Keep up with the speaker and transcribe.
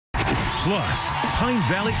Plus, Pine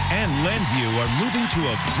Valley and Landview are moving to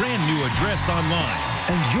a brand new address online.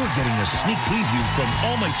 And you're getting a sneak preview from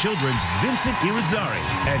All My Children's Vincent Irizarry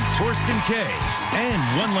and Thorsten K. And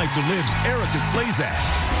One Life to Live's Erica Slazak.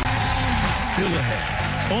 Still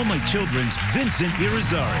ahead, All My Children's Vincent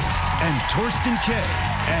Irizarry and Thorsten K.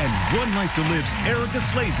 and One Life to Live's Erica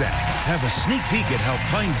Slazak have a sneak peek at how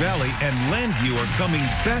Pine Valley and Landview are coming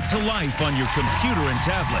back to life on your computer and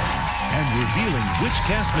tablet, and revealing which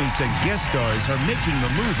castmates and guest stars are making the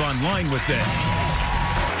move online with them.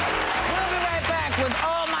 We'll be right back with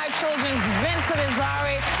All My Children's Vincent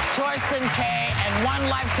Irizarry, Thorsten K. and One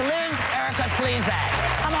Life to Live's Erica Slazak.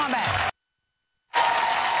 Come on back.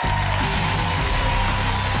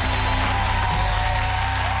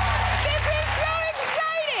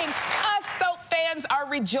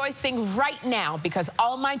 Rejoicing right now because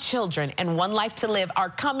All My Children and One Life to Live are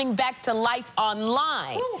coming back to life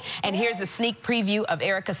online. Ooh, and here's a sneak preview of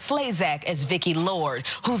Erica Slazak as Vicki Lord,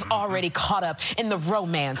 who's already caught up in the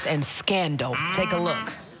romance and scandal. Take a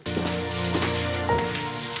look.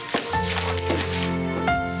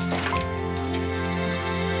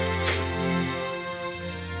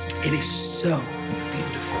 It is so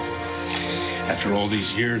beautiful. After all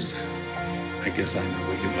these years, I guess I know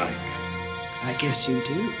what you like. I guess you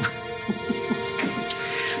do.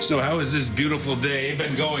 So how has this beautiful day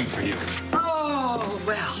been going for you? Oh,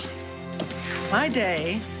 well, my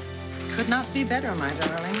day could not be better, my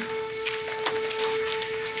darling.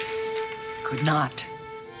 Could not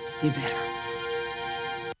be better.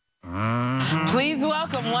 Please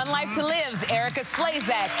welcome One Life to Live's Erica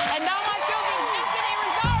Slazak and All My Children's Vincent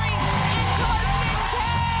Irizarry and Thorsten K.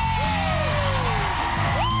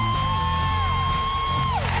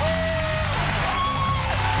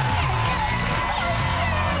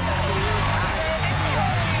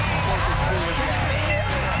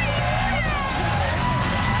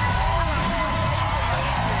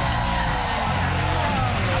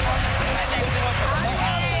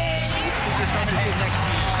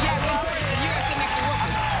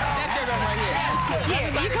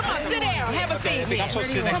 Yeah, you come on, sit down, have a seat. I'm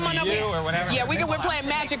supposed to sit next to you or whatever? Yeah, we're playing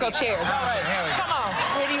magical chairs. All right, come on.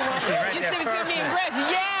 Where do you want to sit? Right You there, sit between me and Gretchen.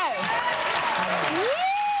 Yes.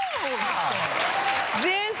 Woo!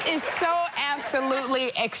 This is so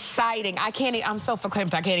absolutely exciting. I'm so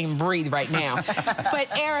verklempt I can't even breathe right now. But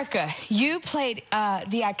Erica, you played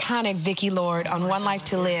the iconic Vicki Lord on One Life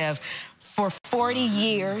to Live for 40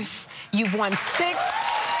 years. You've won 6,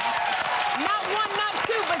 not 1, not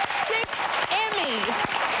 2, but 6 Emmys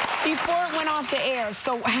before it went off the air.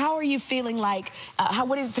 So how are you feeling like,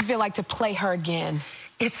 what does it feel like to play her again?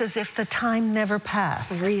 It's as if the time never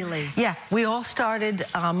passed. Really? Yeah, we all started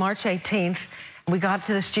March 18th. We got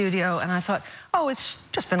to the studio, and I thought, oh, it's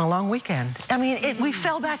just been a long weekend. I mean, we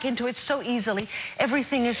fell back into it so easily.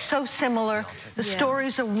 Everything is so similar. The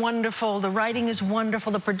stories are wonderful. The writing is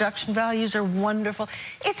wonderful. The production values are wonderful.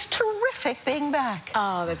 It's terrific being back.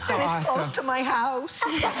 Oh, that's so and awesome. It's close to my house.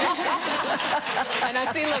 And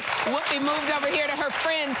I see, look, Whoopi moved over here to her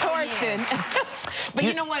friend, Thorsten. But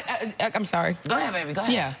you know what? I'm sorry. Go ahead, baby, go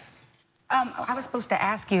ahead. Yeah. I was supposed to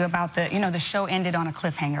ask you about the show ended on a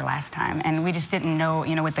cliffhanger last time, and we just didn't know,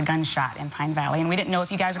 with the gunshot in Pine Valley, and we didn't know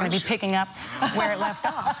if you guys were going to be picking up where it left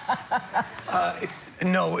off.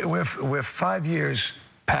 No, we're 5 years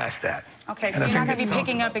past that. Okay, so you're not going to be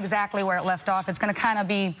picking up exactly where it left off. It's going to kind of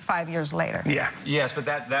be 5 years later. Yeah. Yes, but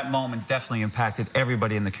that moment definitely impacted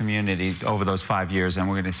everybody in the community over those 5 years, and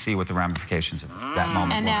we're going to see what the ramifications of that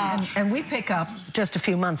moment were. And we pick up just a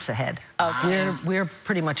few months ahead. Okay. We're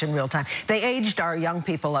pretty much in real time. They aged our young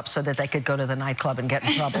people up so that they could go to the nightclub and get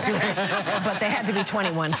in trouble. But they had to be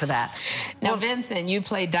 21 for that. Now, Vincent, you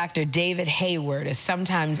played Dr. David Hayward, a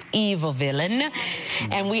sometimes evil villain.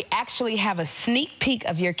 And we actually have a sneak peek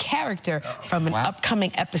of your character from an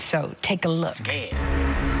upcoming episode. Take a look.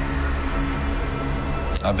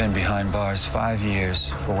 I've been behind bars 5 years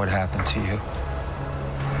for what happened to you.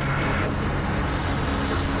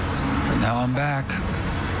 But now I'm back.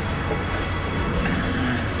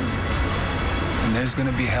 And there's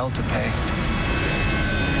gonna be hell to pay.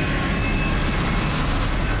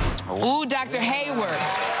 Ooh, Dr. Hayward.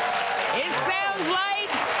 It sounds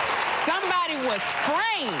like somebody was framed.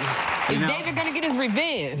 Is David going to get his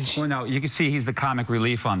revenge? Well, no, you can see he's the comic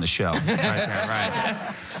relief on the show. Right there,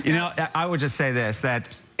 right. I would just say this, that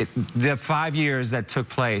the 5 years that took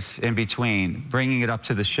place in between, bringing it up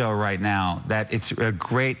to the show right now, that it's a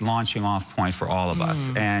great launching off point for all of us.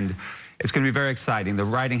 And It's going to be very exciting. The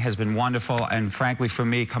writing has been wonderful, and frankly, for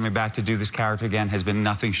me, coming back to do this character again has been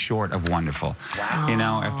nothing short of wonderful. Wow. You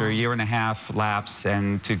know, after a year and a half lapse,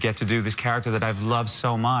 and to get to do this character that I've loved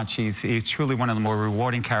so much, he's truly one of the more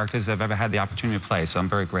rewarding characters I've ever had the opportunity to play, so I'm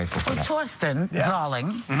very grateful for that. Thorsten,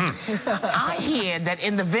 darling, I hear that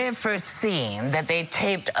in the very first scene that they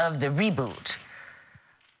taped of the reboot,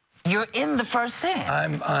 you're in the first scene.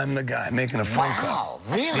 I'm the guy making a phone call.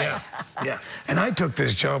 Wow, really? Yeah. And I took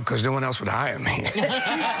this job because no one else would hire me.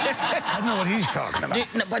 I know what he's talking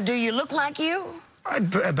about. But do you look like you?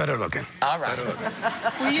 Better looking. All right. Better looking.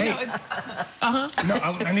 Well, you know, it's, No,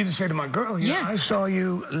 I need to say to my girl, I saw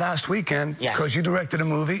you last weekend because you directed a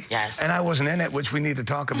movie. Yes. And I wasn't in it, which we need to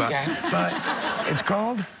talk about. But it's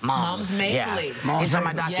called? Mom's Make Believe. It's on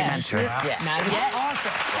my documentary. Yes. Not yet.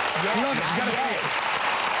 Awesome. Yes. Love it. You gotta see it.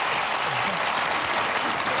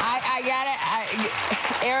 I got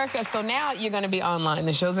it. Erica, so now you're going to be online.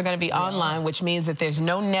 The shows are going to be online, which means that there's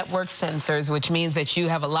no network censors, which means that you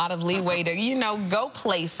have a lot of leeway to, you know, go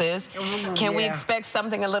places. Can we expect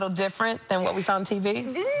something a little different than what we saw on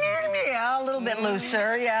TV? Yeah, a little bit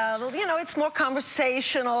looser. Yeah, you know, it's more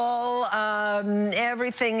conversational.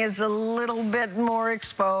 Everything is a little bit more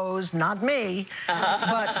exposed. Not me,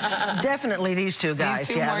 but definitely these two guys.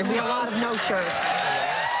 These two more There'll be a lot of no shirts.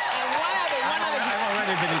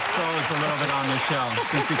 Been exposed a little bit on the show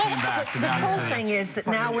since we came back. The cool thing is that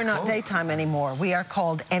now we're not daytime anymore. We are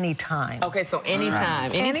called Anytime. Okay, so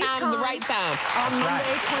anytime. Anytime's the right time. On Monday,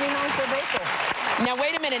 29th of April. Now,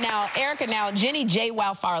 wait a minute now. Erica, now, Jenny J.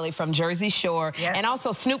 Wow Farley from Jersey Shore, and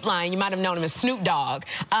also Snoop Lion, you might have known him as Snoop Dogg.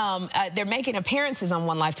 They're making appearances on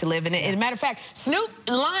One Life to Live. And as a matter of fact, Snoop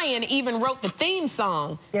Lion even wrote the theme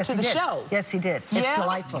song to the show. Yes, he did. It's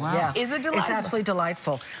delightful. Wow. Yeah. Is it delightful? It's absolutely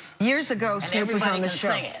delightful. Years ago, Snoop was on the show.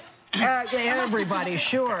 Sing it. Everybody,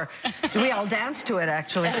 sure. We all danced to it,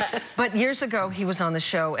 actually. But years ago, he was on the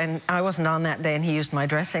show, and I wasn't on that day, and he used my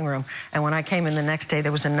dressing room. And when I came in the next day,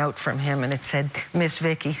 there was a note from him, and it said, "Miss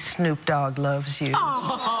Vicky, Snoop Dogg loves you."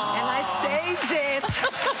 Aww. And I saved it,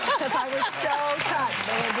 because I was so touched.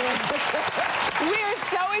 We're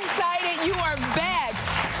so excited you are back.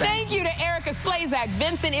 Thank you to Erica Slezak,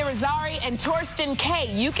 Vincent Irizarry, and Thorsten K.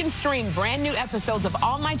 You can stream brand new episodes of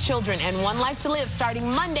All My Children and One Life to Live starting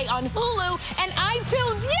Monday on Hulu and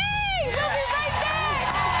iTunes.